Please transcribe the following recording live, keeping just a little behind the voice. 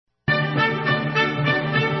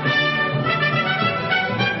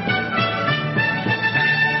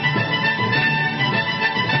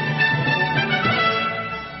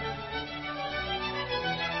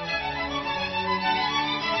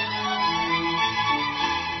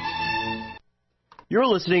You're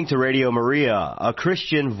listening to Radio Maria, a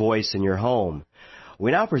Christian voice in your home.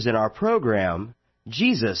 We now present our program,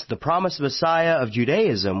 Jesus, the Promised Messiah of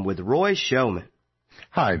Judaism, with Roy Schoeman.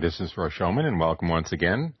 Hi, this is Roy Schoeman, and welcome once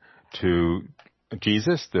again to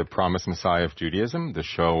Jesus, the Promised Messiah of Judaism, the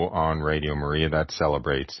show on Radio Maria that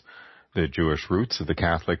celebrates the Jewish roots of the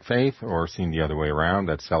Catholic faith, or seen the other way around,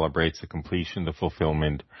 that celebrates the completion, the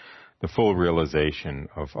fulfillment, the full realization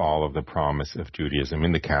of all of the promise of Judaism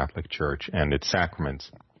in the Catholic Church and its sacraments.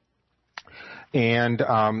 And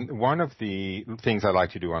one of the things I like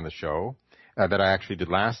to do on the show, that I actually did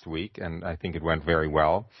last week, and I think it went very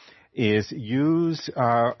well, is use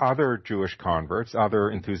other Jewish converts, other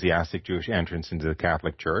enthusiastic Jewish entrants into the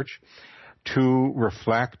Catholic Church, to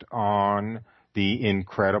reflect on the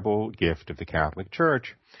incredible gift of the Catholic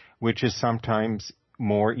Church, which is sometimes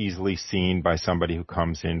more easily seen by somebody who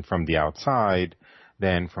comes in from the outside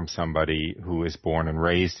than from somebody who is born and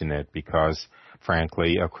raised in it, because,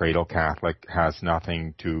 frankly, a cradle Catholic has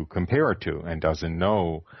nothing to compare it to and doesn't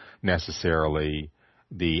know necessarily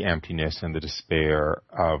the emptiness and the despair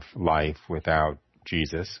of life without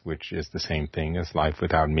Jesus, which is the same thing as life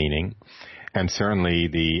without meaning, and certainly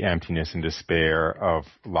the emptiness and despair of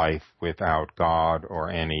life without God or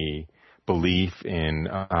any belief in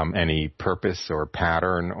any purpose or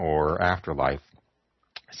pattern or afterlife.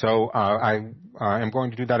 So I am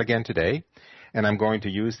going to do that again today, and I'm going to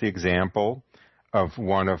use the example of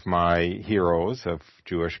one of my heroes of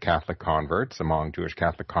Jewish Catholic converts, among Jewish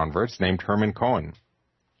Catholic converts, named Herman Cohen.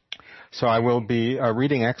 So I will be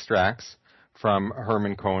reading extracts from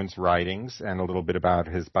Herman Cohen's writings and a little bit about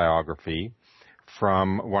his biography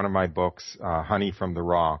from one of my books, Honey from the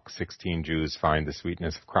Rock, 16 Jews Find the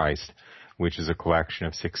Sweetness of Christ, which is a collection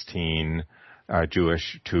of 16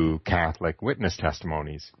 Jewish to Catholic witness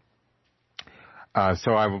testimonies.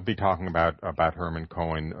 So I will be talking about Herman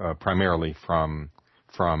Cohen primarily from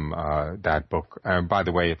that book. By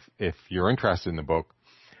the way, if you're interested in the book,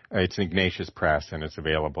 it's an Ignatius Press, and it's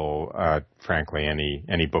available at, frankly,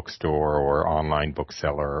 any bookstore or online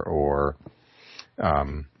bookseller or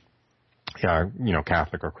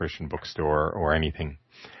Catholic or Christian bookstore or anything.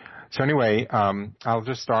 So anyway, I'll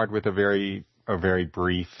just start with a very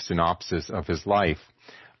brief synopsis of his life.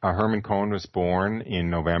 Herman Cohen was born in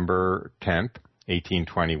November 10th,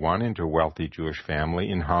 1821, into a wealthy Jewish family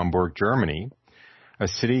in Hamburg, Germany, a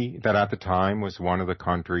city that at the time was one of the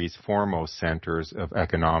country's foremost centers of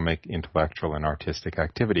economic, intellectual, and artistic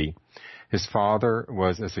activity. His father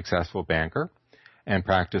was a successful banker and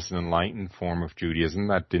practiced an enlightened form of Judaism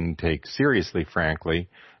that didn't take seriously, frankly,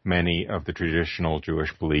 many of the traditional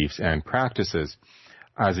Jewish beliefs and practices.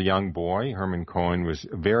 As a young boy, Herman Cohen was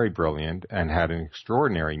very brilliant and had an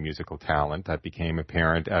extraordinary musical talent that became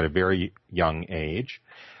apparent at a very young age.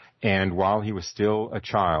 And while he was still a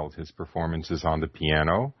child, his performances on the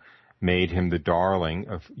piano made him the darling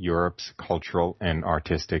of Europe's cultural and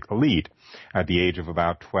artistic elite. At the age of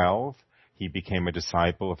about 12, he became a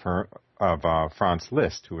disciple of Franz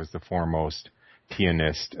Liszt, who was the foremost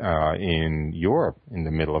pianist in Europe in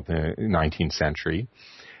the middle of the 19th century.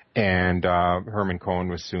 And Herman Cohen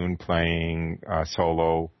was soon playing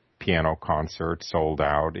solo piano concerts sold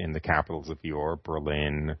out in the capitals of Europe,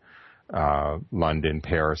 Berlin, London,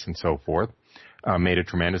 Paris, and so forth. Made a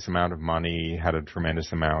tremendous amount of money, had a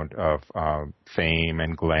tremendous amount of fame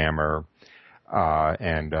and glamour,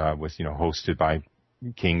 and was, hosted by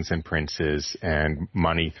kings and princes, and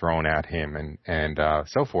money thrown at him, and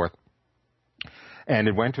so forth. And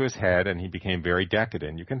it went to his head, and he became very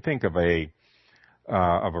decadent. You can think of a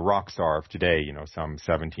rock star of today, some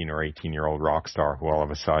 17 or 18-year-old rock star who all of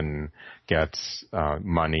a sudden gets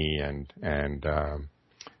money and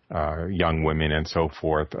young women and so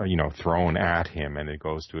forth, thrown at him, and it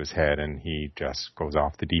goes to his head, and he just goes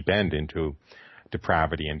off the deep end into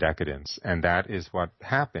depravity and decadence. And that is what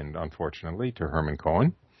happened, unfortunately, to Herman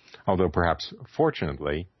Cohen, although perhaps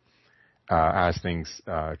fortunately, as things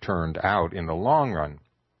turned out in the long run.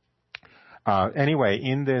 Anyway,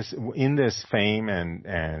 in this fame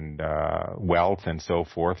and wealth and so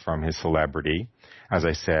forth from his celebrity, as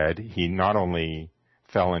I said, he not only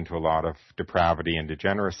fell into a lot of depravity and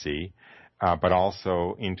degeneracy, but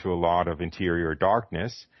also into a lot of interior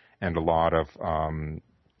darkness and a lot of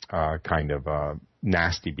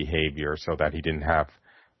nasty behavior, so that he didn't have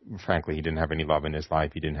any love in his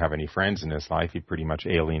life. He didn't have any friends in his life. He pretty much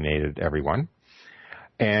alienated everyone.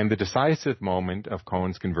 And the decisive moment of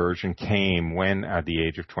Cohen's conversion came when, at the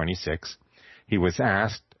age of 26, he was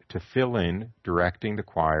asked to fill in directing the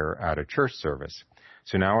choir at a church service.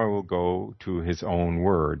 So now I will go to his own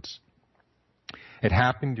words. It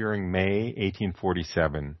happened during May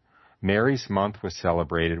 1847, Mary's month was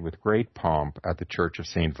celebrated with great pomp at the Church of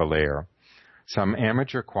St. Valere. Some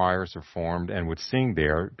amateur choirs were formed and would sing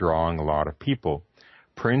there, drawing a lot of people.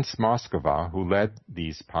 Prince Moskova, who led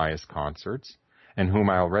these pious concerts, and whom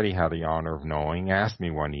I already had the honor of knowing, asked me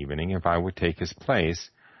one evening if I would take his place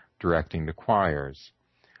directing the choirs.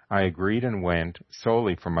 I agreed and went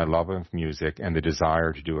solely from my love of music and the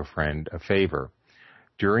desire to do a friend a favor.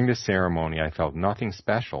 During the ceremony I felt nothing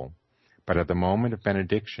special, but at the moment of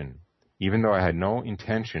benediction, even though I had no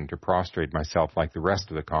intention to prostrate myself like the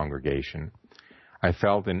rest of the congregation, I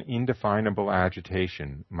felt an indefinable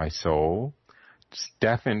agitation. My soul,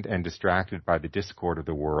 deafened and distracted by the discord of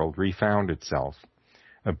the world, refound itself,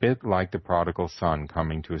 a bit like the prodigal son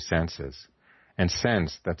coming to his senses, and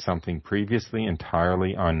sensed that something previously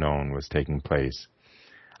entirely unknown was taking place.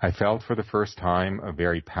 I felt for the first time a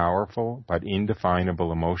very powerful but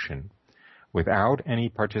indefinable emotion. Without any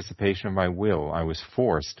participation of my will, I was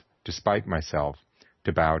forced, despite myself,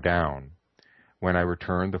 to bow down. When I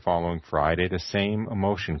returned the following Friday, the same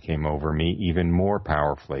emotion came over me even more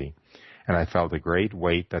powerfully, and I felt a great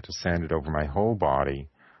weight that descended over my whole body,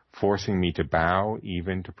 forcing me to bow,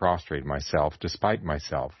 even to prostrate myself, despite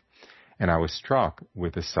myself, and I was struck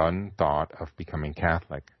with the sudden thought of becoming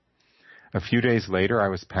Catholic. A few days later, I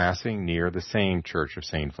was passing near the same Church of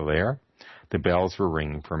St. Valere. The bells were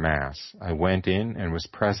ringing for Mass. I went in and was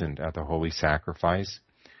present at the Holy Sacrifice,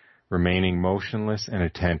 remaining motionless and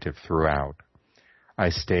attentive throughout. I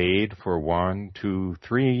stayed for 1, 2,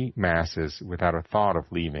 3 Masses without a thought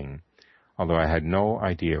of leaving, although I had no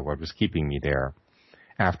idea what was keeping me there.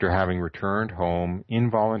 After having returned home,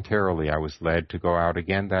 involuntarily I was led to go out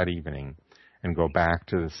again that evening and go back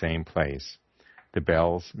to the same place. The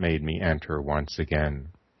bells made me enter once again.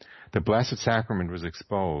 The Blessed Sacrament was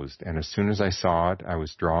exposed, and as soon as I saw it, I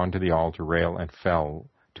was drawn to the altar rail and fell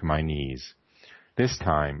to my knees. This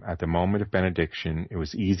time, at the moment of benediction, it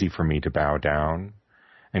was easy for me to bow down,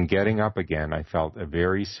 and getting up again, I felt a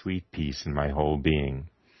very sweet peace in my whole being.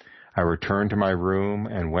 I returned to my room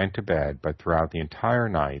and went to bed, but throughout the entire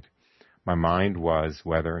night, my mind was,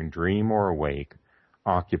 whether in dream or awake,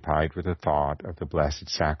 occupied with the thought of the Blessed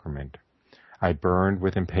Sacrament. I burned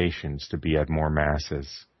with impatience to be at more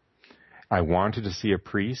Masses. I wanted to see a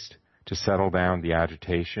priest to settle down the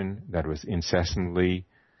agitation that was incessantly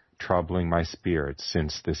troubling my spirits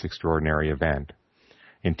since this extraordinary event.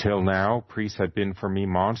 Until now, priests had been for me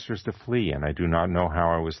monsters to flee, and I do not know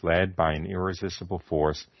how I was led by an irresistible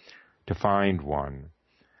force to find one.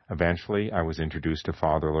 Eventually, I was introduced to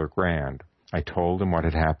Father Legrand. I told him what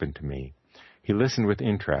had happened to me. He listened with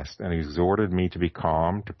interest and exhorted me to be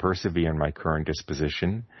calm, to persevere in my current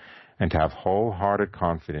disposition, and to have wholehearted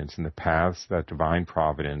confidence in the paths that divine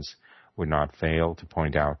providence would not fail to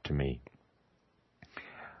point out to me.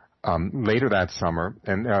 Later that summer,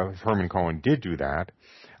 and Herman Cohen did do that,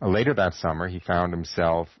 later that summer he found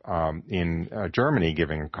himself in Germany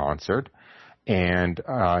giving a concert, and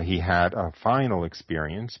he had a final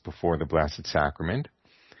experience before the Blessed Sacrament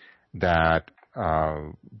that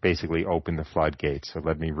basically opened the floodgates. So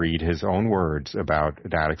let me read his own words about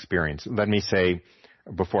that experience. Let me say,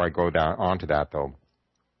 before I go down onto that though,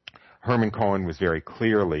 Herman Cohen was very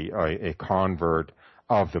clearly a convert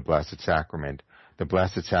of the Blessed Sacrament. The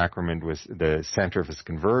Blessed Sacrament was the center of his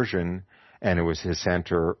conversion, and it was the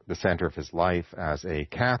center of his life as a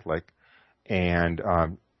Catholic. And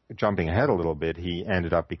jumping ahead a little bit, he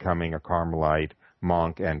ended up becoming a Carmelite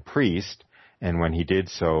monk and priest, and when he did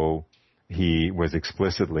so, he was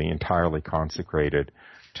explicitly, entirely consecrated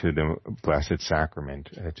to the Blessed Sacrament,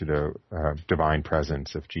 to the divine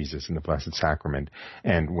presence of Jesus in the Blessed Sacrament.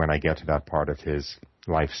 And when I get to that part of his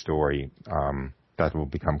life story, that will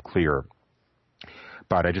become clear.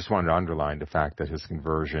 But I just wanted to underline the fact that his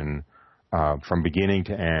conversion, from beginning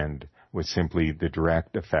to end, was simply the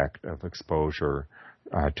direct effect of exposure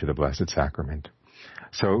to the Blessed Sacrament.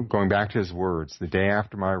 So going back to his words, the day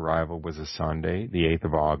after my arrival was a Sunday, the 8th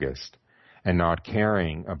of August, and not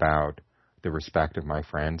caring about the respect of my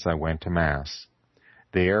friends, I went to Mass.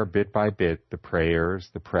 There, bit by bit, the prayers,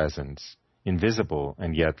 the presence, invisible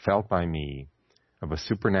and yet felt by me, of a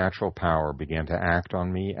supernatural power began to act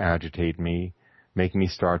on me, agitate me, make me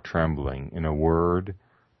start trembling. In a word,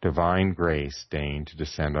 divine grace deigned to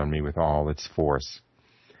descend on me with all its force.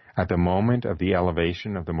 At the moment of the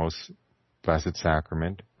elevation of the Most Blessed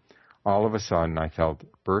Sacrament, all of a sudden I felt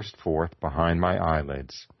burst forth behind my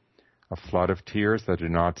eyelids a flood of tears that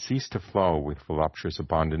did not cease to flow with voluptuous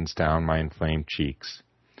abundance down my inflamed cheeks.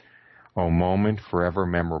 O moment forever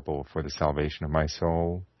memorable for the salvation of my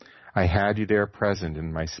soul, I had you there present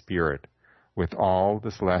in my spirit, with all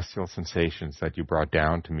the celestial sensations that you brought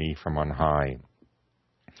down to me from on high.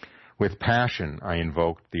 With passion, I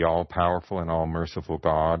invoked the all-powerful and all-merciful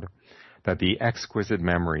God, that the exquisite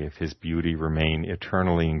memory of his beauty remain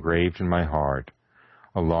eternally engraved in my heart,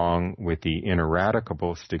 along with the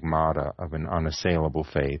ineradicable stigmata of an unassailable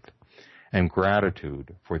faith, and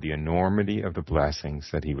gratitude for the enormity of the blessings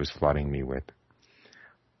that he was flooding me with.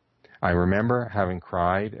 I remember having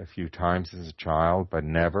cried a few times as a child, but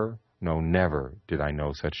never did I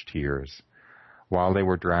know such tears. While they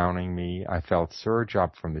were drowning me, I felt surge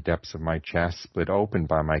up from the depths of my chest, split open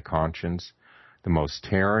by my conscience, the most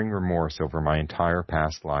tearing remorse over my entire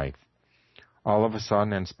past life. All of a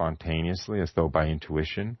sudden and spontaneously, as though by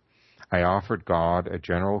intuition, I offered God a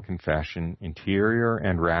general confession, interior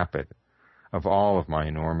and rapid, of all of my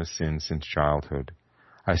enormous sins since childhood.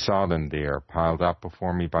 I saw them there, piled up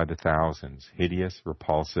before me by the thousands, hideous,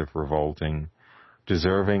 repulsive, revolting,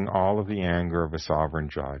 deserving all of the anger of a sovereign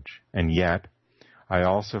judge. And yet, I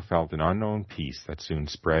also felt an unknown peace that soon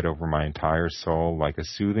spread over my entire soul like a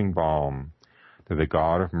soothing balm, that the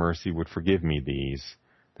God of mercy would forgive me these,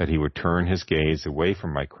 that he would turn his gaze away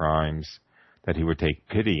from my crimes, that he would take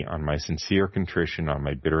pity on my sincere contrition, on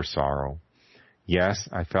my bitter sorrow. Yes,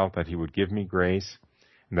 I felt that he would give me grace,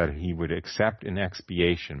 and that he would accept in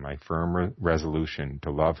expiation my firm resolution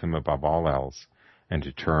to love him above all else, and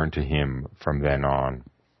to turn to him from then on.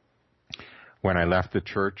 When I left the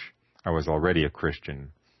church, I was already a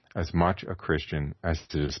Christian, as much a Christian as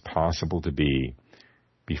it is possible to be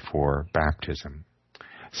before baptism.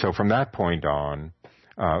 So from that point on,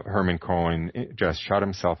 Herman Cohen just shut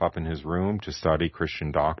himself up in his room to study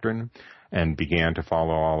Christian doctrine and began to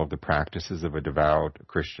follow all of the practices of a devout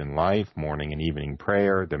Christian life, morning and evening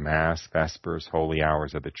prayer, the Mass, Vespers, holy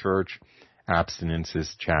hours of the church,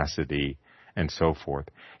 abstinences, chastity, and so forth.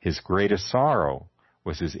 His greatest sorrow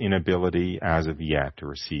was his inability as of yet to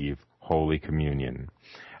receive Holy Communion.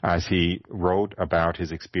 As he wrote about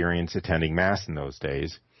his experience attending Mass in those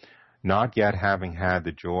days, not yet having had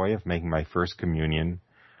the joy of making my first communion,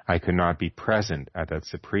 I could not be present at that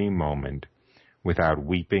supreme moment without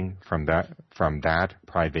weeping from that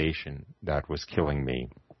privation that was killing me.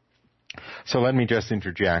 So let me just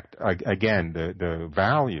interject again the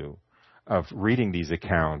value of reading these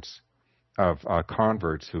accounts of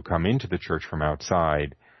converts who come into the church from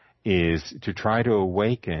outside is to try to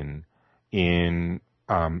awaken in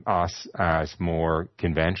us as more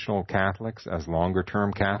conventional Catholics, as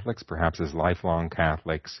longer-term Catholics, perhaps as lifelong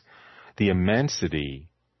Catholics, the immensity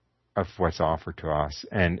of what's offered to us,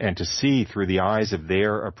 and to see through the eyes of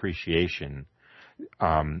their appreciation,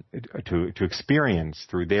 to experience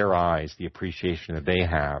through their eyes the appreciation that they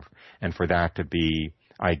have, and for that to be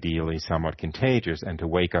ideally somewhat contagious, and to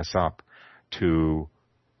wake us up to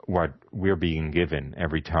what we're being given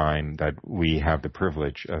every time that we have the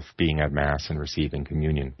privilege of being at Mass and receiving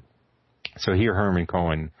communion. So here Herman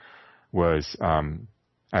Cohen was,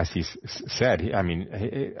 as he said,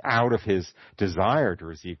 out of his desire to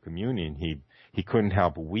receive communion, he couldn't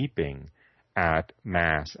help weeping at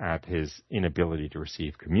Mass at his inability to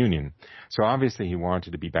receive communion. So obviously he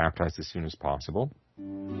wanted to be baptized as soon as possible.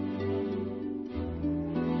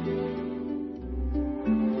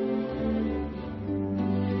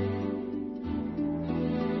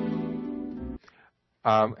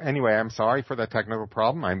 Anyway, I'm sorry for that technical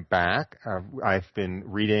problem. I'm back. I've been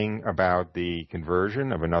reading about the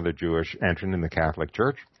conversion of another Jewish entrant in the Catholic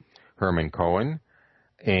Church, Herman Cohen,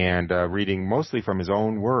 and reading mostly from his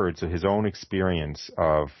own words, his own experience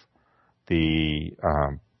of his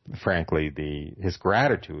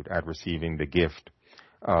gratitude at receiving the gift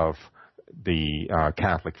of the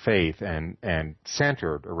Catholic faith and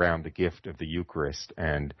centered around the gift of the Eucharist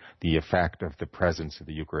and the effect of the presence of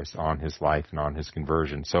the Eucharist on his life and on his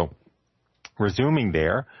conversion. So resuming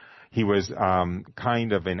there, he was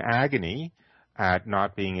kind of in agony at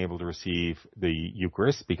not being able to receive the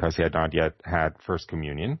Eucharist because he had not yet had First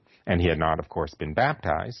Communion, and he had not, of course, been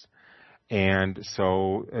baptized. And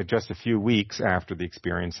so just a few weeks after the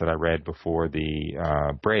experience that I read before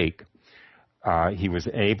the break, he was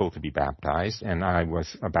able to be baptized, and I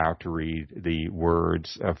was about to read the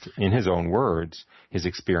words in his own words, his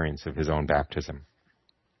experience of his own baptism.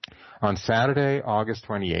 On Saturday, August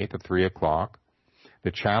 28th at 3 o'clock,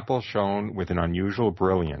 the chapel shone with an unusual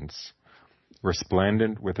brilliance,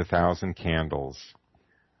 resplendent with 1,000 candles.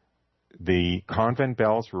 The convent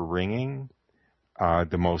bells were ringing,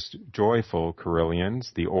 the most joyful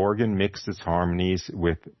carillons. The organ mixed its harmonies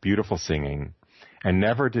with beautiful singing. And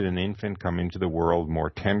never did an infant come into the world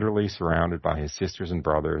more tenderly surrounded by his sisters and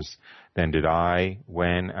brothers than did I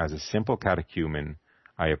when, as a simple catechumen,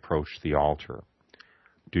 I approached the altar.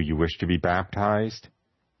 "Do you wish to be baptized?"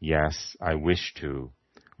 "Yes, I wish to,"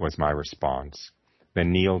 was my response.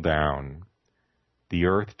 then kneel down. The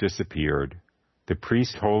earth disappeared. The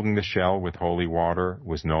priest holding the shell with holy water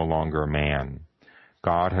was no longer a man.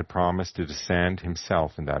 God had promised to descend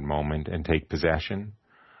himself in that moment and take possession.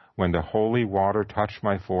 When the holy water touched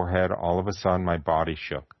my forehead, all of a sudden my body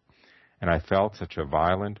shook, and I felt such a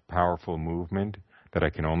violent, powerful movement that I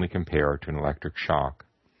can only compare to an electric shock.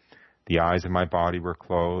 The eyes of my body were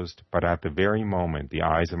closed, but at the very moment the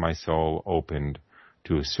eyes of my soul opened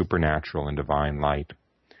to a supernatural and divine light.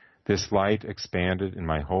 This light expanded in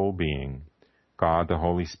my whole being. God, the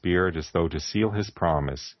Holy Spirit, as though to seal his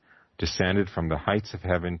promise, descended from the heights of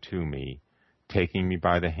heaven to me, taking me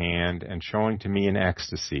by the hand and showing to me in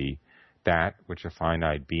ecstasy that which a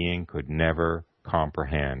finite being could never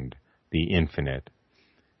comprehend, the infinite.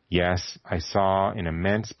 Yes, I saw an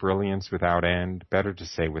immense brilliance without end, better to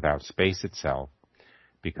say without space itself,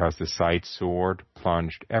 because the sight soared,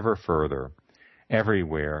 plunged ever further.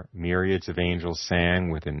 Everywhere, myriads of angels sang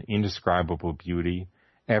with an indescribable beauty,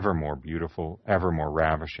 ever more beautiful, ever more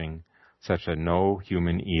ravishing, such that no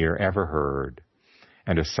human ear ever heard.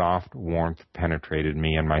 And a soft warmth penetrated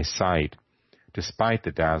me, and my sight, despite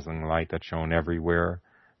the dazzling light that shone everywhere,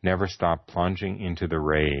 never stopped plunging into the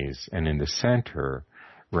rays, and in the center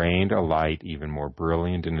reigned a light even more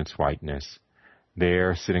brilliant in its whiteness.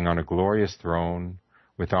 There, sitting on a glorious throne,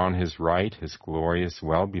 with on his right his glorious,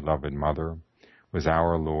 well-beloved Mother, was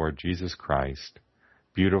our Lord Jesus Christ,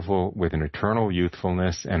 beautiful with an eternal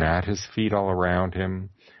youthfulness, and at his feet all around him,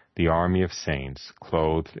 the army of saints,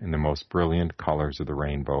 clothed in the most brilliant colors of the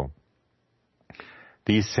rainbow.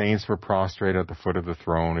 These saints were prostrate at the foot of the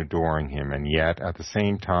throne, adoring him, and yet, at the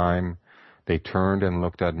same time, they turned and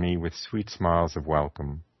looked at me with sweet smiles of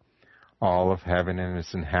welcome. All of heaven and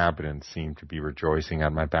its inhabitants seemed to be rejoicing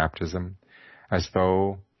at my baptism, as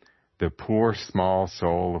though the poor small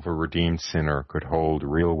soul of a redeemed sinner could hold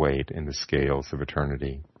real weight in the scales of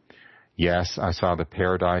eternity. Yes, I saw the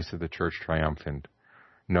paradise of the church triumphant.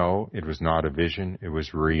 No, it was not a vision, it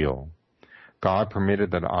was real. God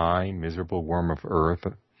permitted that I, miserable worm of earth,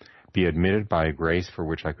 be admitted by a grace for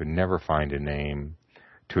which I could never find a name,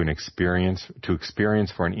 to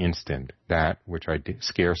experience for an instant that which I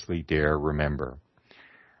scarcely dare remember.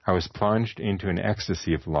 I was plunged into an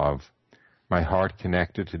ecstasy of love, my heart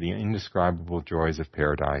connected to the indescribable joys of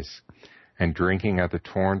paradise, and drinking at the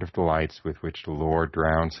torrent of delights with which the Lord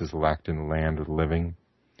drowns his elect in the land of the living.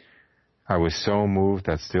 I was so moved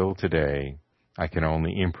that still today I can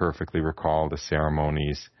only imperfectly recall the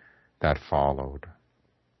ceremonies that followed.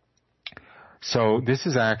 So this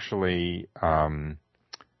is actually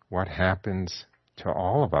what happens to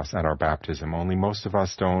all of us at our baptism, only most of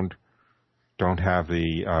us don't have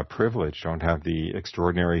the privilege, don't have the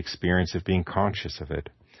extraordinary experience of being conscious of it.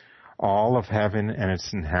 All of heaven and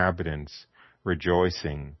its inhabitants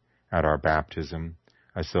rejoicing at our baptism,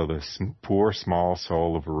 as though the poor small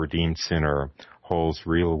soul of a redeemed sinner holds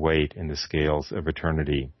real weight in the scales of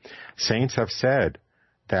eternity. Saints have said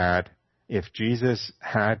that if Jesus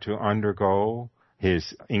had to undergo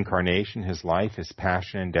his incarnation, his life, his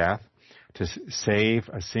passion and death, to save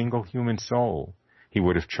a single human soul, he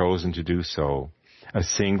would have chosen to do so. A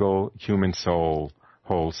single human soul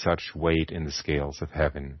holds such weight in the scales of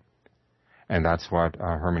heaven. And that's what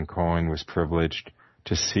Herman Cohen was privileged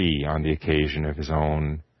to see on the occasion of his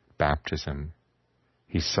own baptism.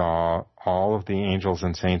 He saw all of the angels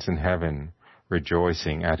and saints in heaven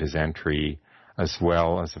rejoicing at his entry, as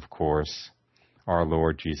well as, of course, our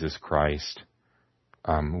Lord Jesus Christ,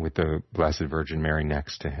 with the Blessed Virgin Mary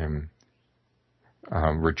next to him,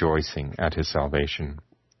 rejoicing at his salvation,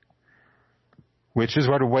 which is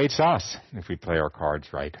what awaits us if we play our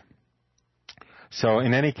cards right. So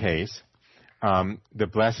in any case, the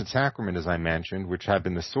Blessed Sacrament, as I mentioned, which had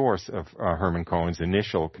been the source of Herman Cohen's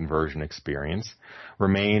initial conversion experience,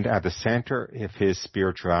 remained at the center of his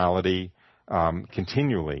spirituality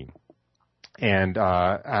continually. And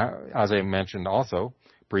as I mentioned also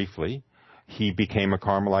briefly, he became a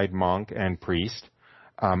Carmelite monk and priest.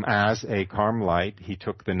 As a Carmelite, he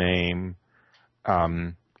took the name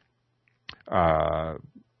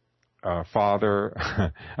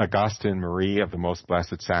Father Augustine Marie of the Most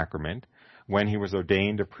Blessed Sacrament. When he was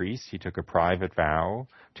ordained a priest, he took a private vow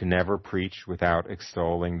to never preach without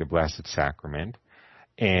extolling the Blessed Sacrament.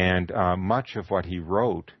 And much of what he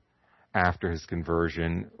wrote after his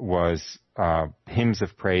conversion was hymns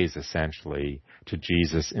of praise, essentially, to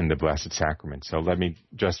Jesus in the Blessed Sacrament. So let me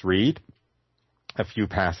just read a few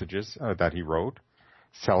passages that he wrote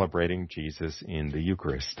celebrating Jesus in the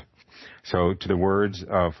Eucharist. So to the words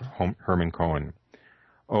of Herman Cohen,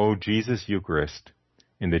 "O Jesus Eucharist,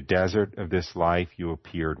 in the desert of this life you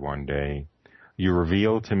appeared one day. You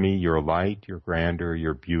revealed to me your light, your grandeur,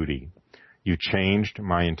 your beauty. You changed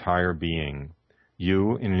my entire being.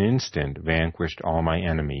 You, in an instant, vanquished all my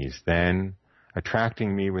enemies. Then,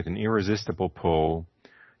 attracting me with an irresistible pull,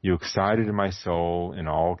 you excited my soul in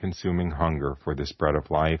all-consuming hunger for this bread of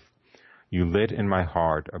life. You lit in my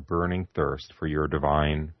heart a burning thirst for your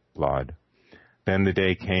divine blood. Then the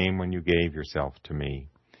day came when you gave yourself to me.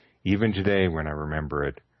 Even today, when I remember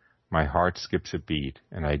it, my heart skips a beat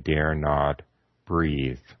and I dare not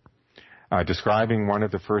breathe. Describing one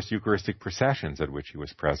of the first Eucharistic processions at which he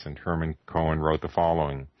was present, Herman Cohen wrote the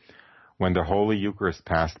following: When the Holy Eucharist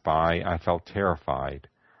passed by, I felt terrified.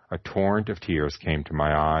 A torrent of tears came to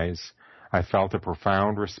my eyes. I felt a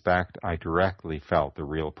profound respect. I directly felt the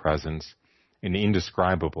real presence, an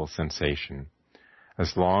indescribable sensation.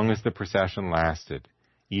 As long as the procession lasted,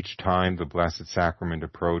 each time the Blessed Sacrament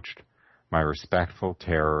approached, my respectful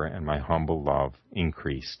terror and my humble love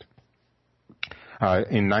increased.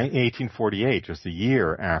 In 1848, just a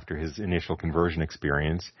year after his initial conversion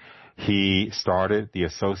experience, he started the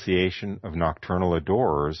Association of Nocturnal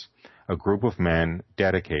Adorers, a group of men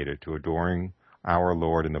dedicated to adoring our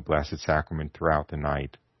Lord in the Blessed Sacrament throughout the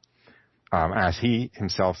night. As he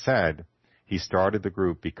himself said, he started the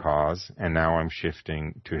group because, and now I'm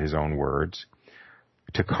shifting to his own words,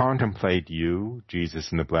 to contemplate you,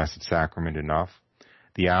 Jesus, in the Blessed Sacrament enough,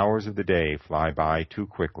 the hours of the day fly by too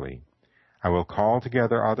quickly. I will call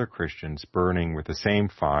together other Christians burning with the same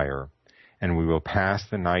fire, and we will pass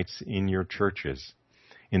the nights in your churches.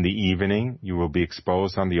 In the evening, you will be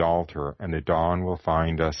exposed on the altar, and the dawn will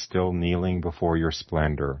find us still kneeling before your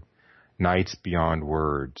splendor. Nights beyond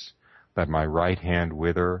words. Let my right hand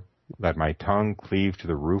wither. Let my tongue cleave to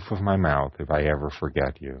the roof of my mouth if I ever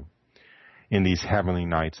forget you. In these heavenly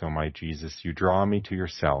nights, O my Jesus, you draw me to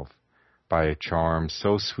yourself by a charm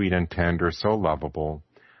so sweet and tender, so lovable,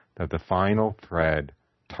 that the final thread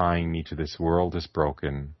tying me to this world is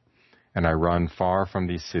broken, and I run far from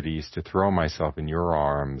these cities to throw myself in your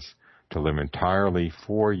arms, to live entirely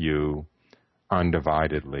for you,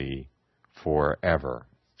 undividedly, forever.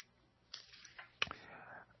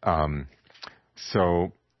 Perhaps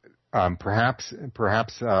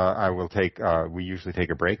I will take, we usually take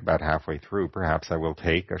a break about halfway through. Perhaps I will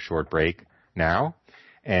take a short break now,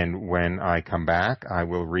 and when I come back, I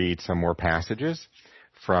will read some more passages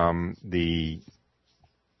from the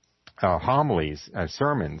homilies,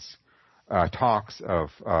 sermons, talks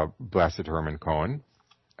of Blessed Herman Cohen,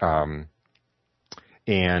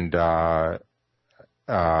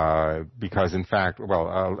 because in fact,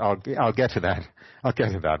 well, I'll get to that. I'll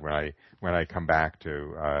get to that when I come back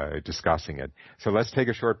to discussing it. So let's take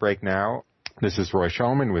a short break now. This is Roy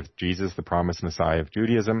Schoeman with Jesus, the Promised Messiah of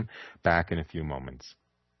Judaism. Back in a few moments.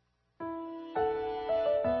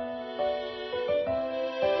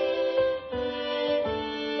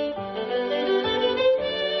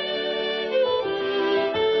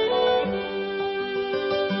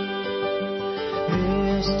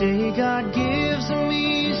 This day God gives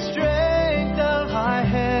me strength of high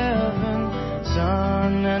heaven,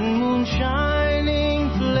 sun and moon shining,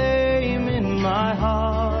 flame in my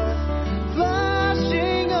heart,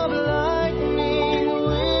 flashing of lightning,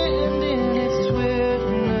 wind in its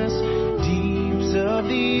swiftness, deeps of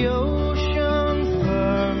the ocean,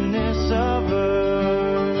 firmness of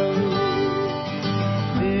earth.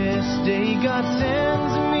 This day God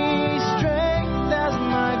sends me strength as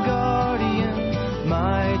my guardian,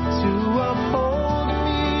 might to uphold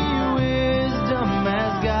me, wisdom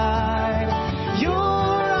as guide. Your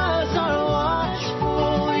eyes are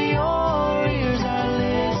watchful, your ears are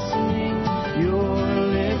listening, your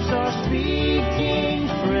lips are speaking,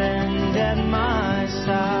 friend at my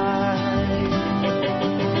side.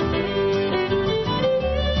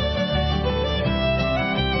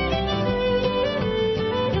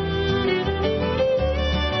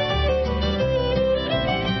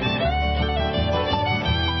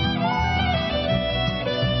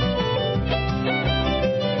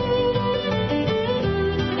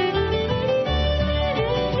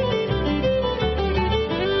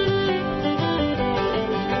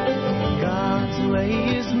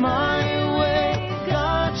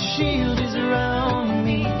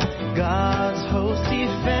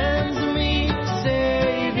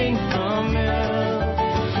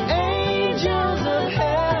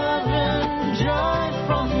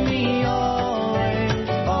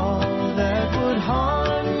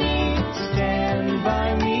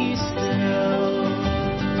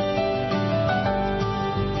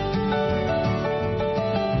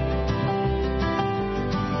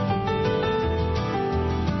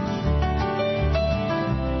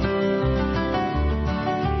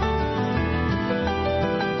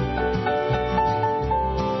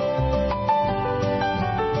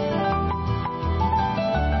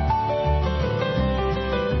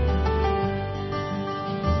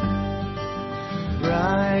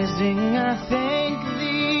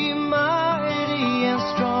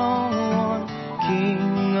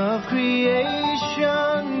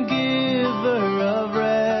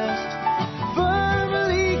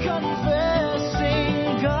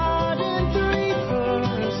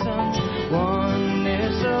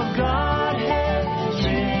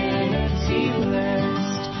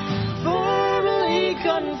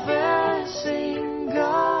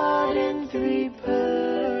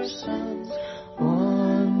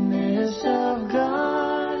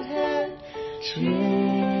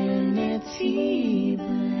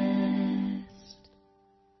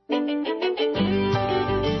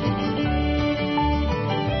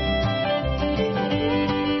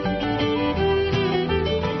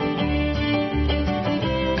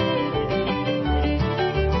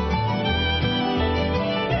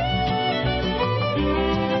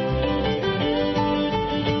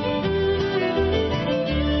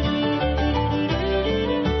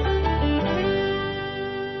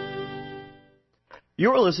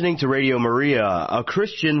 You're listening to Radio Maria, a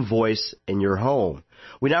Christian voice in your home.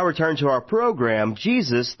 We now return to our program,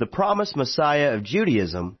 Jesus, the Promised Messiah of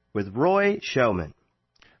Judaism, with Roy Schoeman.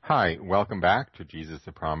 Hi, welcome back to Jesus,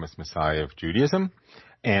 the Promised Messiah of Judaism.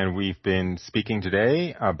 And we've been speaking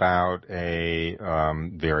today about a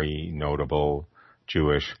very notable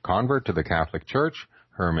Jewish convert to the Catholic Church,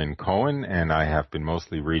 Herman Cohen, and I have been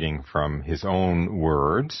mostly reading from his own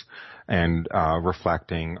words and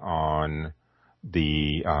reflecting on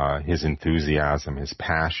his enthusiasm, his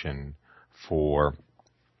passion for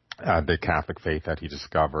the Catholic faith that he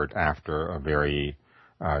discovered after a very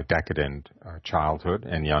decadent childhood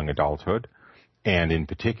and young adulthood, and in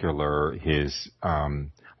particular his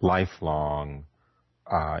lifelong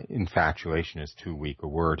infatuation is too weak a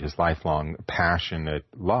word, his lifelong passionate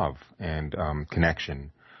love and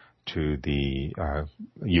connection to the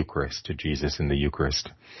Eucharist, to Jesus in the Eucharist.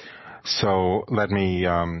 So let me,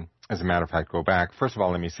 as a matter of fact, go back. First of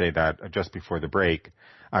all, let me say that just before the break,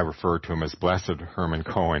 I referred to him as Blessed Herman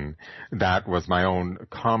Cohen. That was my own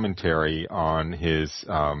commentary on his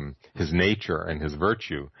nature and his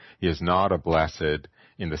virtue. He is not a blessed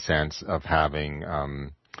in the sense of having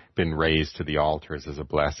been raised to the altars as a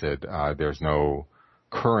blessed. There's no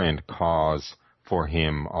current cause for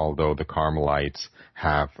him, although the Carmelites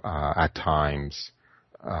have at times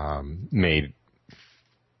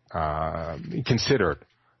considered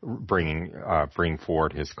bring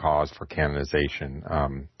forward his cause for canonization.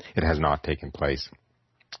 It has not taken place.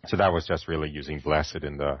 So that was just really using blessed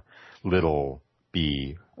in the little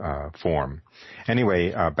b form.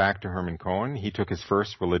 Anyway, back to Herman Cohen. He took his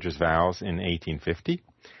first religious vows in 1850.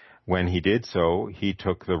 When he did so, he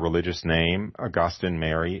took the religious name Augustine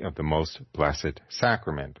Mary of the Most Blessed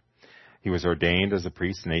Sacrament. He was ordained as a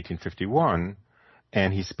priest in 1851,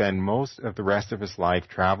 and he spent most of the rest of his life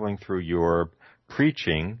traveling through Europe,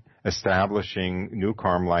 preaching, establishing new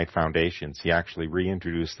Carmelite foundations. He actually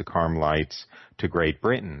reintroduced the Carmelites to Great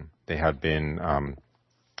Britain. They had been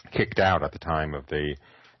kicked out at the time of the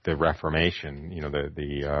Reformation,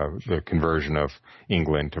 the conversion of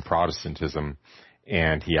England to Protestantism,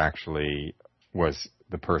 and he actually was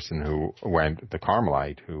the person the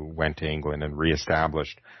Carmelite who went to England and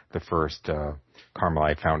reestablished the first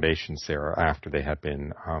Carmelite foundations there after they had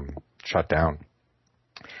been shut down.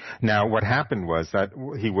 Now, what happened was that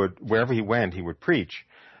wherever he went, he would preach,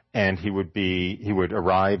 and he would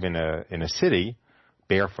arrive in a city,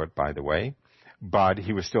 barefoot, by the way, but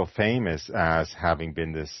he was still famous as having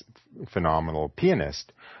been this phenomenal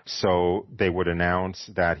pianist. So they would announce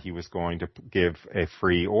that he was going to give a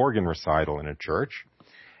free organ recital in a church,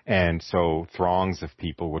 and so throngs of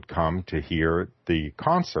people would come to hear the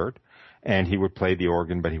concert, and he would play the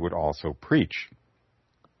organ, but he would also preach.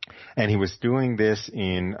 And he was doing this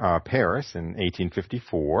in Paris in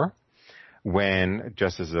 1854 when,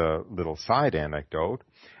 just as a little side anecdote,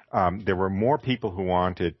 there were more people who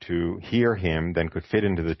wanted to hear him than could fit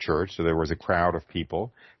into the church, so there was a crowd of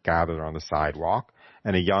people gathered on the sidewalk,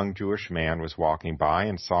 and a young Jewish man was walking by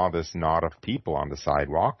and saw this knot of people on the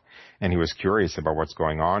sidewalk, and he was curious about what's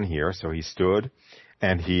going on here, so he stood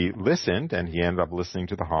and he listened, and he ended up listening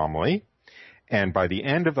to the homily, and by the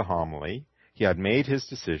end of the homily, he had made his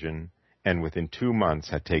decision, and within 2 months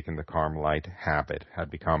had taken the Carmelite habit,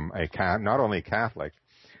 had become not only a Catholic,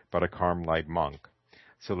 but a Carmelite monk.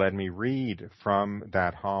 So let me read from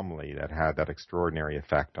that homily that had that extraordinary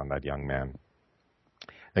effect on that young man.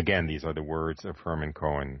 Again, these are the words of Herman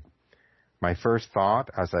Cohen. My first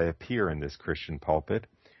thought as I appear in this Christian pulpit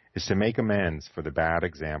is to make amends for the bad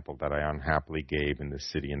example that I unhappily gave in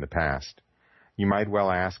this city in the past. You might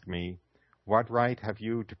well ask me, what right have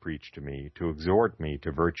you to preach to me, to exhort me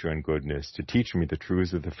to virtue and goodness, to teach me the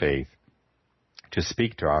truths of the faith, to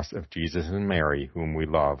speak to us of Jesus and Mary, whom we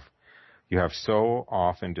love? You have so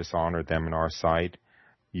often dishonored them in our sight,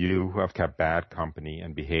 you who have kept bad company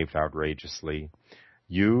and behaved outrageously,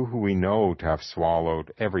 you who we know to have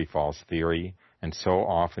swallowed every false theory and so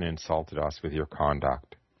often insulted us with your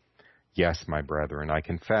conduct. Yes, my brethren, I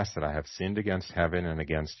confess that I have sinned against heaven and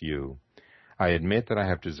against you. I admit that I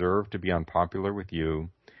have deserved to be unpopular with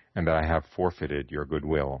you and that I have forfeited your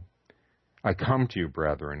goodwill. I come to you,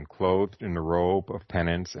 brethren, clothed in the robe of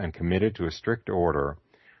penance and committed to a strict order,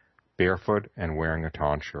 barefoot and wearing a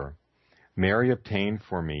tonsure. Mary obtained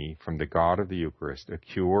for me from the God of the Eucharist a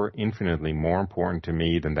cure infinitely more important to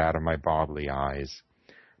me than that of my bodily eyes,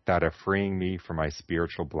 that of freeing me from my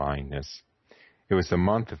spiritual blindness. It was the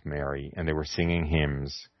month of Mary, and they were singing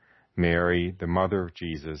hymns. Mary, the mother of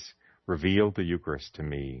Jesus, revealed the Eucharist to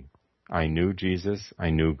me. I knew Jesus, I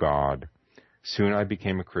knew God. Soon I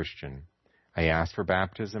became a Christian. I asked for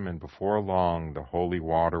baptism, and before long the holy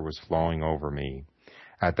water was flowing over me.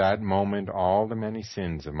 At that moment, all the many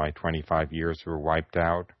sins of my 25 years were wiped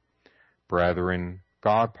out. Brethren,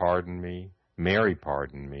 God pardon me, Mary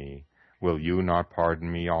pardon me. Will you not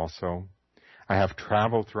pardon me also? I have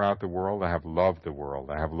traveled throughout the world. I have loved the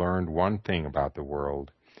world. I have learned one thing about the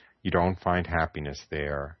world. You don't find happiness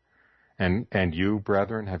there. And you,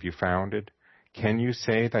 brethren, have you found it? Can you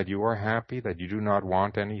say that you are happy, that you do not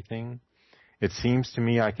want anything? It seems to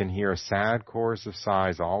me I can hear a sad chorus of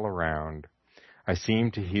sighs all around. I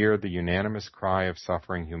seem to hear the unanimous cry of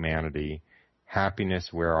suffering humanity, happiness,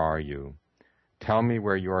 where are you? Tell me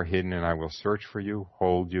where you are hidden, and I will search for you,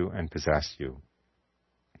 hold you, and possess you.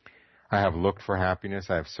 I have looked for happiness.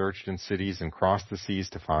 I have searched in cities and crossed the seas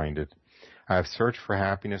to find it. I have searched for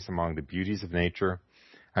happiness among the beauties of nature.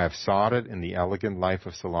 I have sought it in the elegant life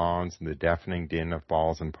of salons and the deafening din of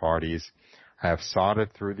balls and parties. I have sought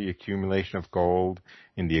it through the accumulation of gold,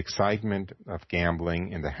 in the excitement of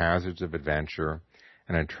gambling, in the hazards of adventure,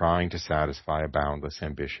 and in trying to satisfy a boundless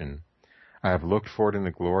ambition. I have looked for it in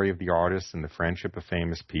the glory of the artists and the friendship of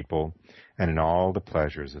famous people, and in all the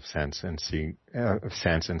pleasures of sense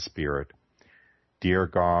and spirit. Dear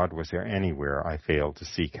God, was there anywhere I failed to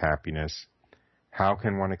seek happiness? How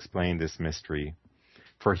can one explain this mystery?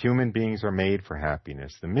 For human beings are made for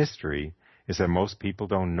happiness. The mystery is that most people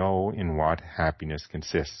don't know in what happiness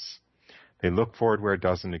consists. They look for it where it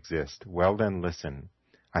doesn't exist. Well then, listen.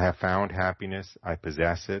 I have found happiness. I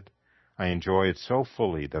possess it. I enjoy it so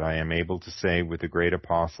fully that I am able to say with the great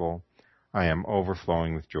apostle, I am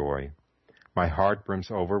overflowing with joy. My heart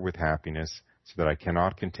brims over with happiness so that I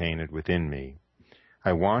cannot contain it within me.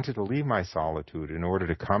 I wanted to leave my solitude in order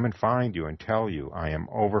to come and find you and tell you I am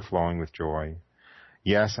overflowing with joy.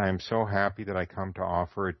 Yes, I am so happy that I come to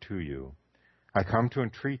offer it to you. I come to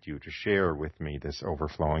entreat you to share with me this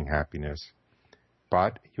overflowing happiness.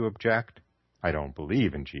 But, you object, I don't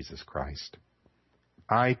believe in Jesus Christ.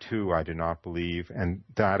 I do not believe, and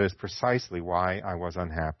that is precisely why I was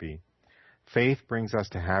unhappy. Faith brings us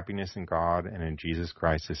to happiness in God and in Jesus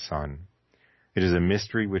Christ, His Son. It is a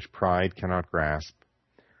mystery which pride cannot grasp.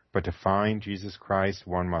 But to find Jesus Christ,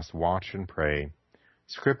 one must watch and pray.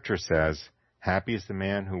 Scripture says, happy is the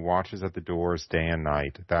man who watches at the doors day and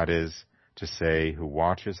night, that is to say, who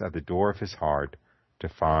watches at the door of his heart to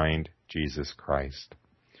find Jesus Christ.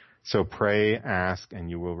 So pray, ask, and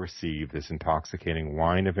you will receive this intoxicating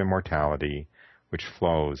wine of immortality which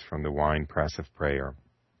flows from the winepress of prayer.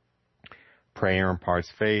 Prayer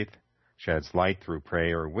imparts faith, sheds light through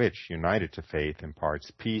prayer, which, united to faith,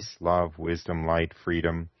 imparts peace, love, wisdom, light,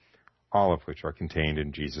 freedom, all of which are contained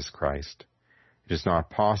in Jesus Christ. It is not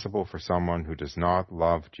possible for someone who does not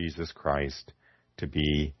love Jesus Christ to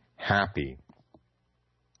be happy.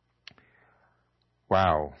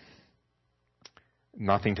 Wow.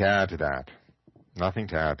 Nothing to add to that. Nothing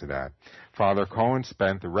to add to that. Father Cohen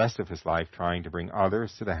spent the rest of his life trying to bring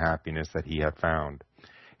others to the happiness that he had found.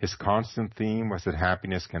 His constant theme was that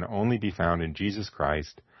happiness can only be found in Jesus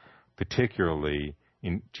Christ, particularly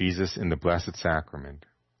in Jesus in the Blessed Sacrament.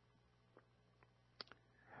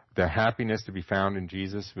 The happiness to be found in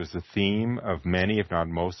Jesus was the theme of many, if not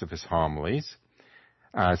most, of his homilies.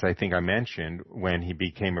 As I think I mentioned, when he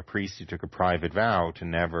became a priest, he took a private vow to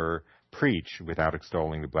never preach without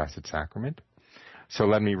extolling the Blessed Sacrament. So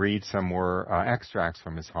let me read some more extracts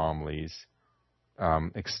from his homilies,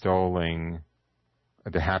 extolling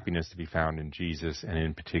the happiness to be found in Jesus, and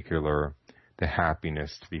in particular, the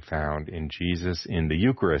happiness to be found in Jesus in the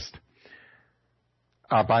Eucharist.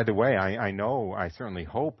 By the way, I certainly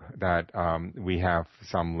hope that we have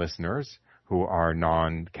some listeners who are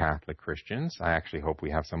non-Catholic Christians. I actually hope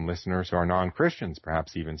we have some listeners who are non-Christians,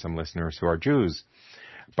 perhaps even some listeners who are Jews.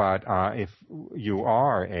 But if you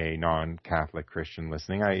are a non-Catholic Christian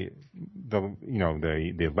listening,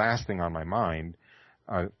 the last thing on my mind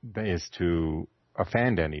is to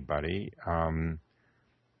offend anybody.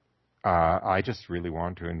 I just really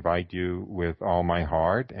want to invite you with all my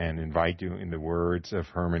heart and invite you, in the words of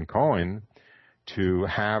Herman Cohen, to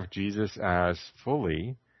have Jesus as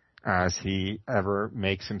fully as he ever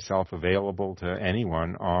makes himself available to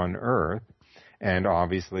anyone on earth. And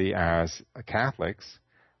obviously, as Catholics,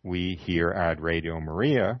 we here at Radio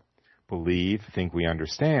Maria think we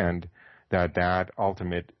understand that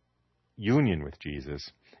ultimate union with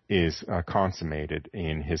Jesus is consummated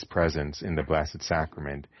in his presence in the Blessed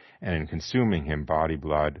Sacrament and in consuming him body,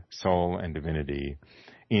 blood, soul, and divinity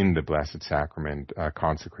in the Blessed Sacrament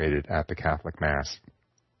consecrated at the Catholic Mass.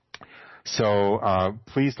 So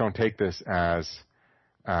please don't take this as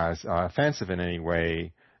offensive in any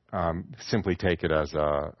way. Simply take it as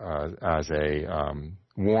a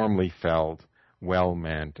warmly felt,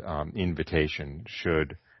 well-meant invitation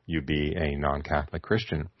should you be a non-Catholic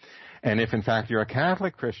Christian. And if, in fact, you're a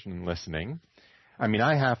Catholic Christian listening, I mean,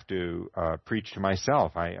 I have to preach to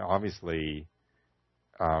myself. I obviously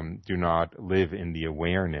do not live in the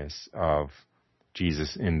awareness of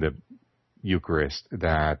Jesus in the Eucharist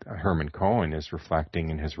that Herman Cohen is reflecting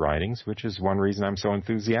in his writings, which is one reason I'm so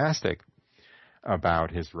enthusiastic about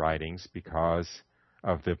his writings, because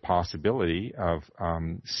of the possibility of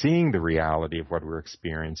seeing the reality of what we're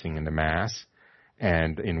experiencing in the Mass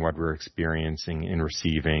and in what we're experiencing in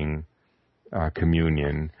receiving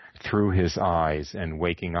communion through his eyes and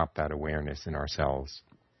waking up that awareness in ourselves.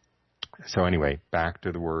 So anyway, back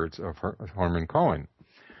to the words of Herman Cohen.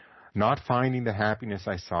 Not finding the happiness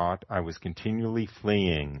I sought, I was continually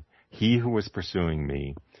fleeing he who was pursuing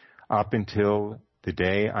me, up until the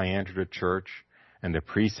day I entered a church and the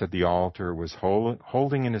priest at the altar was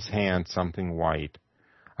holding in his hand something white.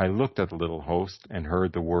 I looked at the little host and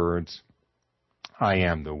heard the words, I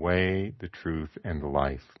am the way, the truth, and the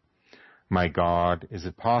life. My God, is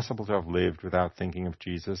it possible to have lived without thinking of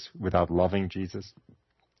Jesus, without loving Jesus,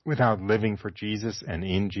 without living for Jesus and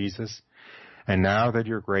in Jesus? And now that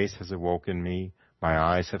your grace has awoken me, my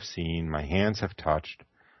eyes have seen, my hands have touched,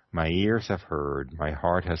 my ears have heard, my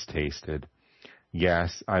heart has tasted.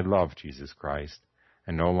 Yes, I love Jesus Christ,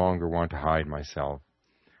 and no longer want to hide myself.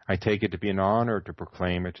 I take it to be an honor to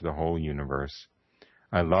proclaim it to the whole universe.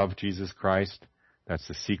 I love Jesus Christ. That's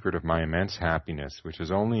the secret of my immense happiness, which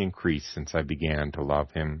has only increased since I began to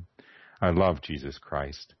love him. I love Jesus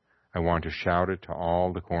Christ. I want to shout it to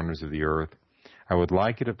all the corners of the earth. I would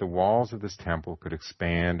like it if the walls of this temple could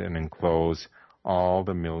expand and enclose all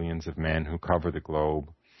the millions of men who cover the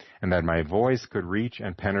globe, and that my voice could reach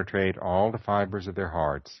and penetrate all the fibers of their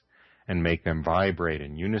hearts and make them vibrate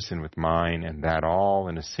in unison with mine, and that all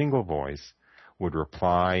in a single voice would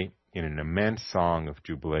reply in an immense song of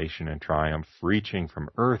jubilation and triumph, reaching from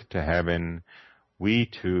earth to heaven, we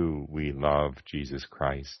too, we love Jesus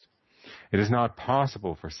Christ. It is not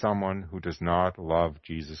possible for someone who does not love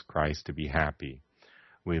Jesus Christ to be happy.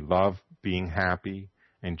 We love being happy,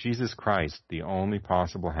 and Jesus Christ, the only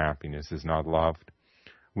possible happiness, is not loved.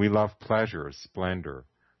 We love pleasure, splendor,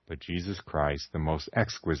 but Jesus Christ, the most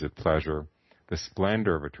exquisite pleasure, the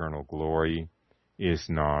splendor of eternal glory, is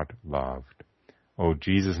not loved. O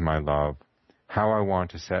Jesus, my love, how I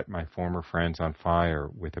want to set my former friends on fire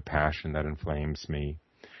with a passion that inflames me.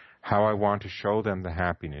 How I want to show them the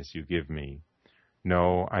happiness you give me.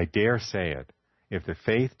 No, I dare say it. If the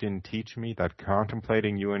faith didn't teach me that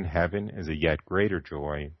contemplating you in heaven is a yet greater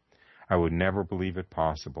joy, I would never believe it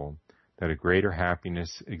possible that a greater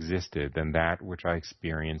happiness existed than that which I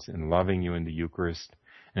experience in loving you in the Eucharist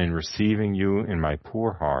and in receiving you in my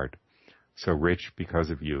poor heart, so rich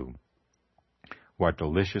because of you. What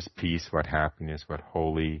delicious peace, what happiness, what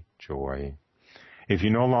holy joy. If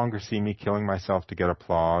you no longer see me killing myself to get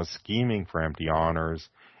applause, scheming for empty honors,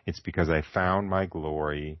 it's because I found my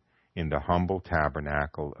glory in the humble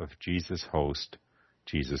tabernacle of Jesus Host,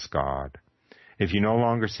 Jesus God. If you no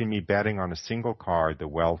longer see me betting on a single card the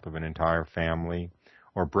wealth of an entire family,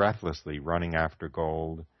 or breathlessly running after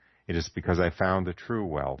gold, it is because I found the true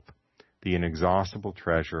wealth, the inexhaustible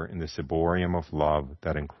treasure in the ciborium of love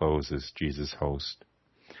that encloses Jesus Host.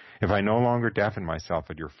 If I no longer deafen myself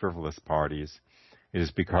at your frivolous parties, it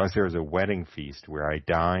is because there is a wedding feast where I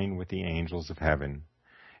dine with the angels of heaven.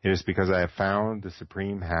 It is because I have found the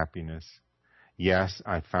supreme happiness. Yes,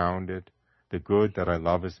 I found it. The good that I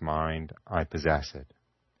love is mine. I possess it.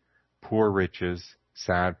 Poor riches,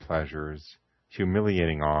 sad pleasures,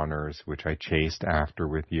 humiliating honors, which I chased after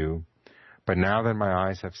with you. But now that my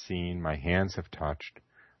eyes have seen, my hands have touched,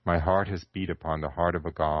 my heart has beat upon the heart of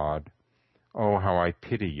a God. Oh, how I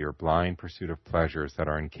pity your blind pursuit of pleasures that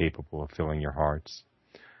are incapable of filling your hearts.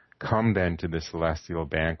 Come then to the celestial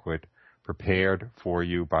banquet, prepared for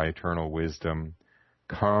you by eternal wisdom.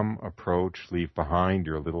 Come, approach, leave behind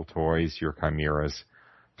your little toys, your chimeras.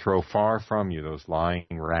 Throw far from you those lying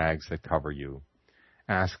rags that cover you.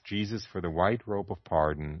 Ask Jesus for the white robe of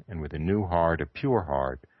pardon, and with a new heart, a pure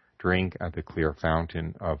heart, drink at the clear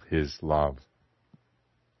fountain of his love.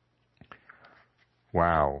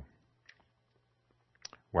 Wow.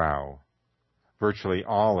 Wow. Virtually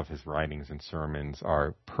all of his writings and sermons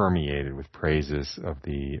are permeated with praises of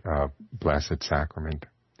the Blessed Sacrament.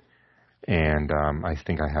 And I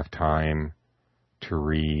think I have time to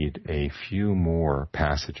read a few more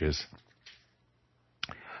passages.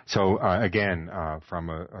 So again, from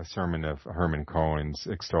a sermon of Herman Cohen's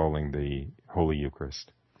extolling the Holy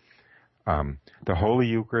Eucharist. The Holy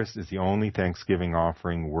Eucharist is the only thanksgiving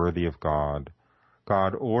offering worthy of God.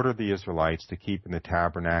 God ordered the Israelites to keep in the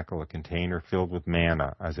tabernacle a container filled with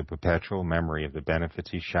manna as a perpetual memory of the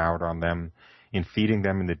benefits he showered on them in feeding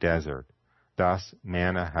them in the desert. Thus,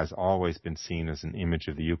 manna has always been seen as an image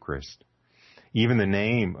of the Eucharist. Even the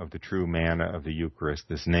name of the true manna of the Eucharist,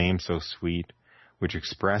 this name so sweet, which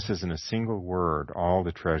expresses in a single word all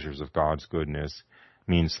the treasures of God's goodness,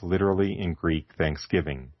 means literally in Greek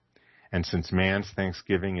thanksgiving. And since man's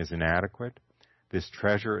thanksgiving is inadequate, this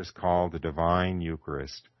treasure is called the divine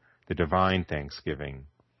Eucharist, the divine thanksgiving,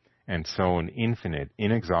 and so an infinite,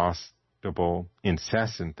 inexhaustible,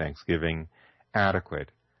 incessant thanksgiving,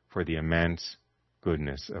 adequate for the immense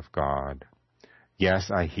goodness of God.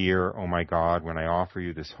 Yes, I hear, O my God, when I offer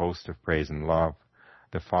you this host of praise and love,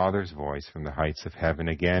 the Father's voice from the heights of heaven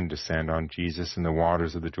again descend on Jesus in the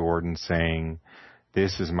waters of the Jordan, saying,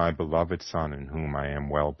 "This is my beloved Son, in whom I am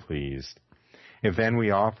well pleased." If then we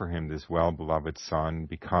offer him this well-beloved Son,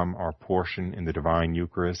 become our portion in the divine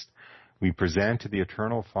Eucharist, we present to the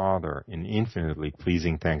eternal Father an infinitely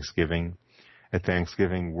pleasing thanksgiving, a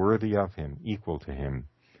thanksgiving worthy of him, equal to him,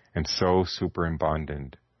 and so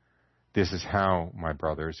superabundant. This is how, my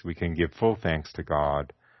brothers, we can give full thanks to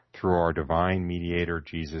God through our divine mediator,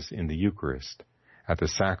 Jesus, in the Eucharist, at the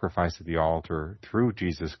sacrifice of the altar through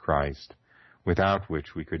Jesus Christ, without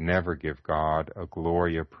which we could never give God a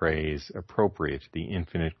glory of praise appropriate to the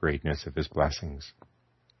infinite greatness of his blessings.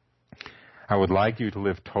 I would like you to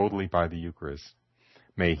live totally by the Eucharist.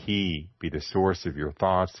 May he be the source of your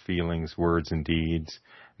thoughts, feelings, words, and deeds.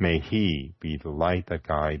 May he be the light that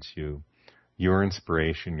guides you, your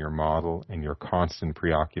inspiration, your model, and your constant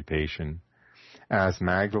preoccupation. As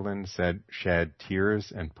Magdalene shed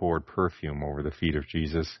tears and poured perfume over the feet of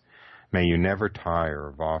Jesus, may you never tire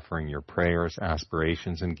of offering your prayers,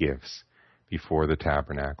 aspirations, and gifts before the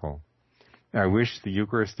tabernacle. I wish the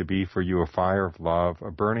Eucharist to be for you a fire of love,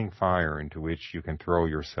 a burning fire into which you can throw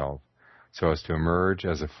yourself, so as to emerge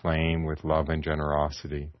as a flame with love and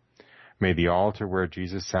generosity. May the altar where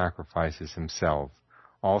Jesus sacrifices himself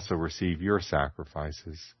also receive your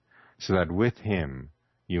sacrifices, so that with him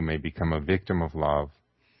you may become a victim of love,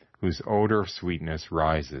 whose odor of sweetness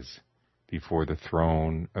rises before the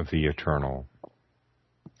throne of the eternal.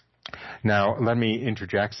 Now, let me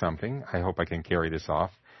interject something. I hope I can carry this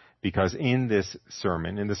off, because in this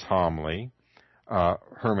sermon, in this homily,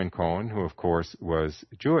 Herman Cohen, who of course was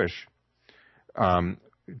Jewish,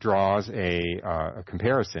 draws a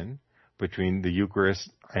comparison between the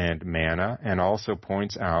Eucharist and manna, and also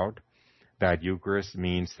points out that Eucharist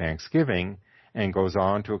means thanksgiving, and goes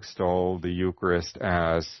on to extol the Eucharist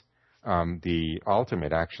as the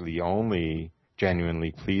ultimate, actually only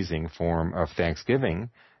genuinely pleasing form of thanksgiving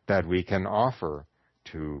that we can offer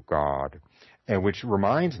to God. And which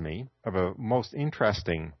reminds me of a most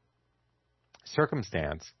interesting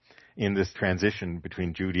circumstance in this transition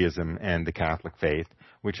between Judaism and the Catholic faith,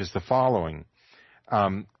 which is the following.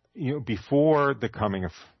 Before the coming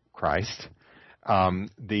of Christ,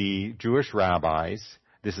 the Jewish rabbis,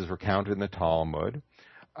 this is recounted in the Talmud,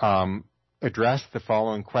 addressed the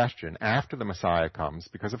following question after the Messiah comes,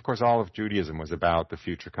 because of course all of Judaism was about the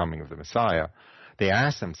future coming of the Messiah. They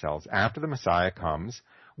asked themselves, after the Messiah comes,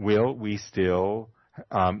 will we still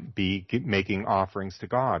be making offerings to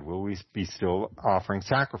God? Will we be still offering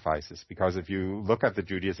sacrifices? Because if you look at the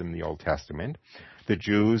Judaism in the Old Testament, the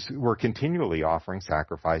Jews were continually offering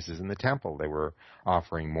sacrifices in the temple. They were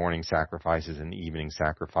offering morning sacrifices and evening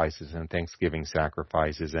sacrifices and Thanksgiving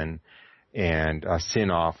sacrifices and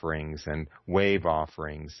sin offerings and wave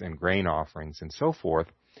offerings and grain offerings and so forth.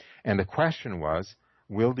 And the question was,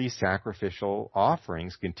 will these sacrificial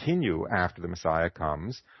offerings continue after the Messiah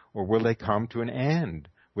comes, or will they come to an end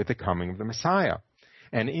with the coming of the Messiah?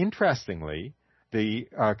 And interestingly, the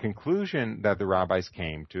conclusion that the rabbis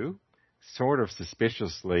came to, sort of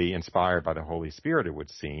suspiciously inspired by the Holy Spirit, it would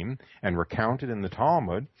seem, and recounted in the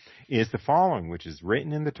Talmud, is the following, which is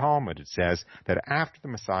written in the Talmud. It says that after the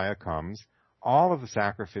Messiah comes, all of the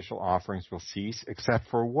sacrificial offerings will cease except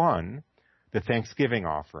for one, the Thanksgiving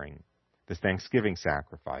offering, the Thanksgiving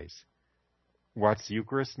sacrifice. What's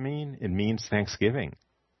Eucharist mean? It means thanksgiving.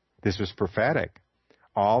 This was prophetic.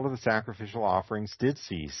 All of the sacrificial offerings did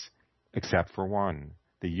cease except for one,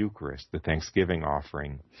 the Eucharist, the Thanksgiving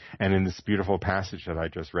offering. And in this beautiful passage that I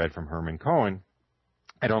just read from Herman Cohen,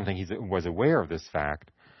 I don't think he was aware of this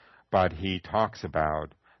fact, but he talks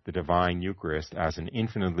about the divine Eucharist as an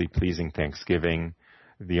infinitely pleasing thanksgiving,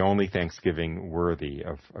 the only thanksgiving worthy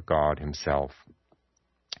of God himself.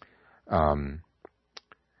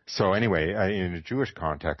 So anyway, in a Jewish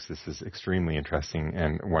context, this is extremely interesting,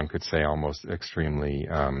 and one could say almost extremely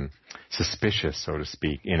suspicious, so to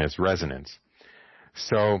speak, in its resonance.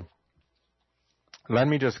 So let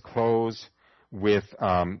me just close with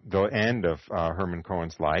the end of Herman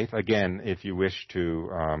Cohen's life. Again, if you wish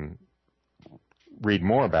to read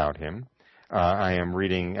more about him, I am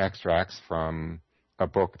reading extracts from a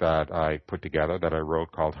book that I put together that I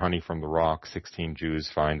wrote called Honey from the Rock, 16 Jews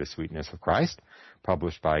Find the Sweetness of Christ,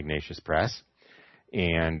 published by Ignatius Press.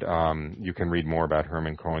 And you can read more about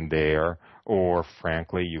Herman Cohen there, or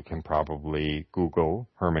frankly, you can probably Google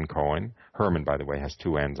Herman Cohen. Herman, by the way, has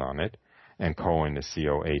two N's on it, and Cohen is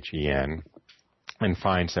C-O-H-E-N, and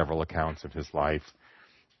find several accounts of his life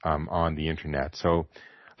on the internet. So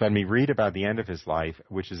let me read about the end of his life,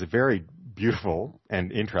 which is a very beautiful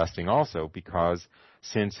and interesting also, because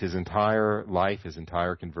since his entire life, his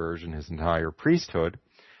entire conversion, his entire priesthood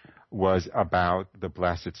was about the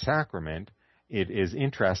Blessed Sacrament, it is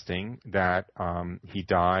interesting that he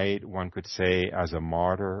died, one could say, as a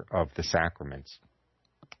martyr of the sacraments.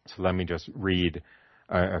 So let me just read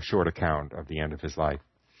a short account of the end of his life.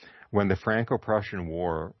 When the Franco-Prussian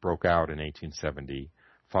War broke out in 1870,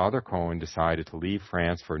 Father Cohen decided to leave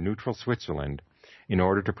France for neutral Switzerland in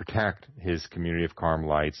order to protect his community of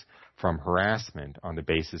Carmelites from harassment on the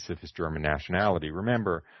basis of his German nationality.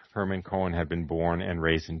 Remember, Herman Cohen had been born and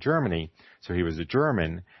raised in Germany, so he was a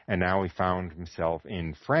German, and now he found himself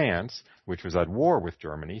in France, which was at war with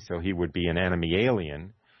Germany, so he would be an enemy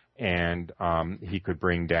alien, and he could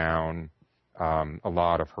bring down a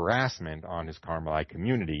lot of harassment on his Carmelite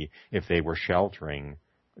community if they were sheltering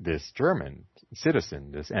this German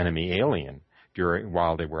citizen, this enemy alien,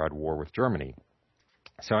 while they were at war with Germany.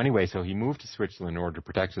 So anyway, so he moved to Switzerland in order to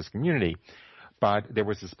protect his community, but there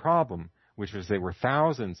was this problem, which was there were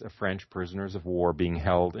thousands of French prisoners of war being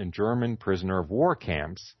held in German prisoner of war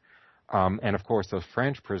camps, and of course those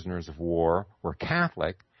French prisoners of war were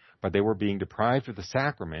Catholic, but they were being deprived of the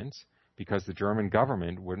sacraments because the German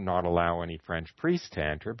government would not allow any French priests to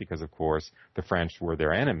enter, because of course the French were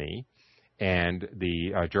their enemy, and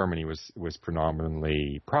Germany was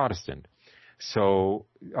predominantly Protestant. So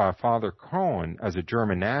Father Cohen, as a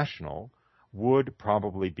German national, would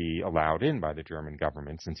probably be allowed in by the German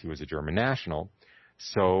government since he was a German national.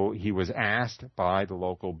 So he was asked by the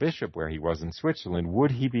local bishop where he was in Switzerland,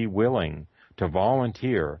 would he be willing to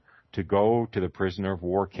volunteer to go to the prisoner of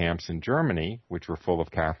war camps in Germany, which were full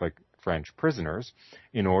of Catholic French prisoners,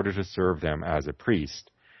 in order to serve them as a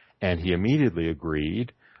priest. And he immediately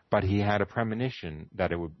agreed, but he had a premonition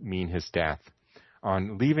that it would mean his death.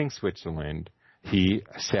 On leaving Switzerland, he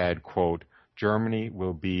said, quote, Germany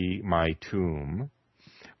will be my tomb.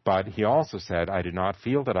 But he also said, I did not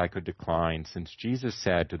feel that I could decline, since Jesus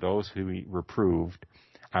said to those who he reproved,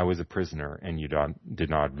 I was a prisoner and you did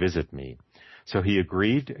not visit me. So he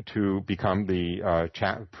agreed to become the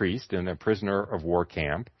priest in a prisoner of war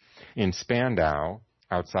camp in Spandau,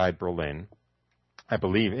 outside Berlin. I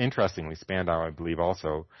believe, interestingly, Spandau, I believe,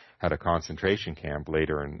 also had a concentration camp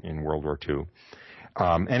later in World War II.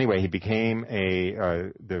 Anyway, he became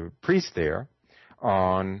the priest there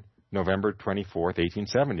on November 24th,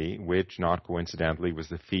 1870, which, not coincidentally, was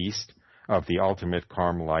the feast of the ultimate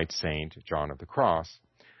Carmelite saint, John of the Cross.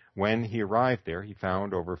 When he arrived there, he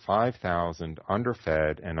found over 5,000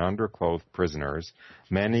 underfed and underclothed prisoners,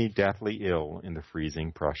 many deathly ill in the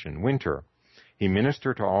freezing Prussian winter. He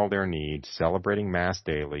ministered to all their needs, celebrating Mass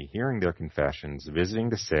daily, hearing their confessions, visiting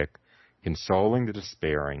the sick, consoling the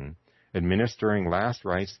despairing, administering last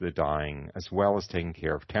rites to the dying, as well as taking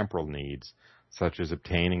care of temporal needs, such as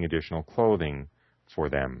obtaining additional clothing for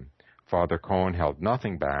them. Father Cohen held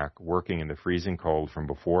nothing back, working in the freezing cold from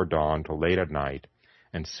before dawn till late at night,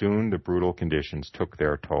 and soon the brutal conditions took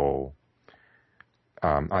their toll.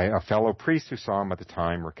 A fellow priest who saw him at the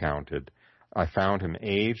time recounted, I found him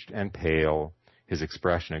aged and pale, his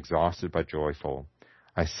expression exhausted but joyful.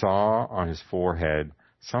 I saw on his forehead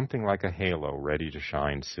something like a halo ready to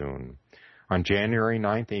shine soon. On January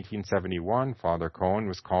 9, 1871, Father Cohen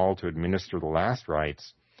was called to administer the last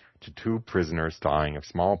rites to 2 prisoners dying of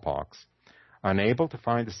smallpox. Unable to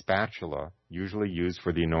find the spatula usually used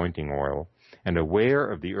for the anointing oil, and aware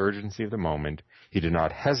of the urgency of the moment, he did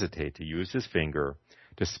not hesitate to use his finger,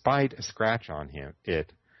 despite a scratch on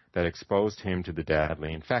it that exposed him to the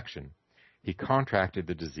deadly infection. He contracted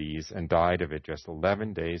the disease and died of it just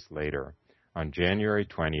 11 days later, on January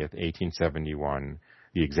 20th, 1871,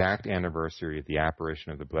 the exact anniversary of the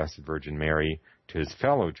apparition of the Blessed Virgin Mary to his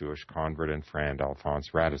fellow Jewish convert and friend, Alphonse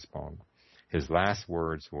Ratisbonne. His last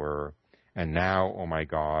words were, and now, O my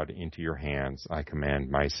God, into your hands I commend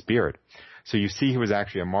my spirit. So you see, he was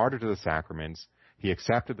actually a martyr to the sacraments. He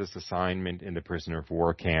accepted this assignment in the prisoner of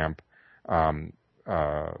war camp,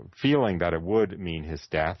 feeling that it would mean his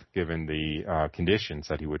death, given the conditions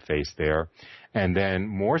that he would face there. And then,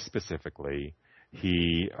 more specifically,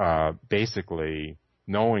 he basically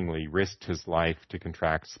knowingly risked his life to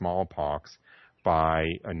contract smallpox by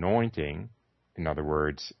anointing, in other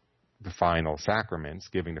words, the final sacraments,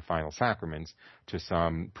 giving the final sacraments to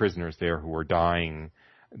some prisoners there who were dying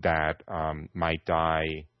that might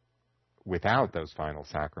die without those final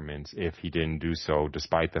sacraments if he didn't do so,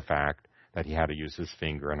 despite the fact that he had to use his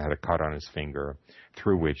finger and had a cut on his finger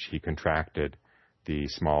through which he contracted the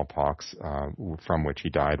smallpox, from which he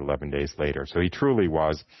died 11 days later. So he truly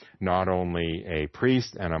was not only a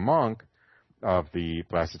priest and a monk of the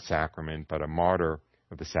Blessed Sacrament, but a martyr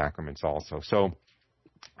of the sacraments also. So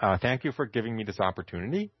thank you for giving me this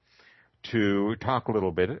opportunity to talk a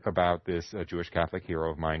little bit about this Jewish Catholic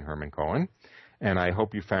hero of mine, Herman Cohen. And I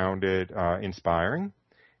hope you found it inspiring.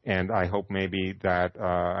 And I hope maybe that,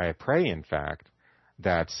 I pray, in fact,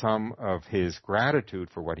 that some of his gratitude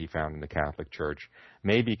for what he found in the Catholic Church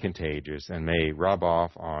may be contagious and may rub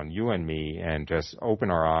off on you and me and just open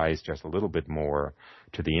our eyes just a little bit more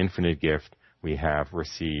to the infinite gift we have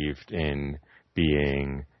received in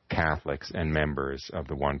being Catholics and members of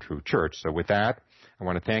the one true Church. So with that, I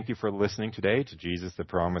want to thank you for listening today to Jesus, the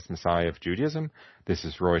Promised Messiah of Judaism. This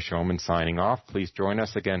is Roy Schoeman signing off. Please join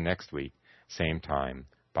us again next week, same time.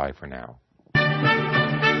 Bye for now.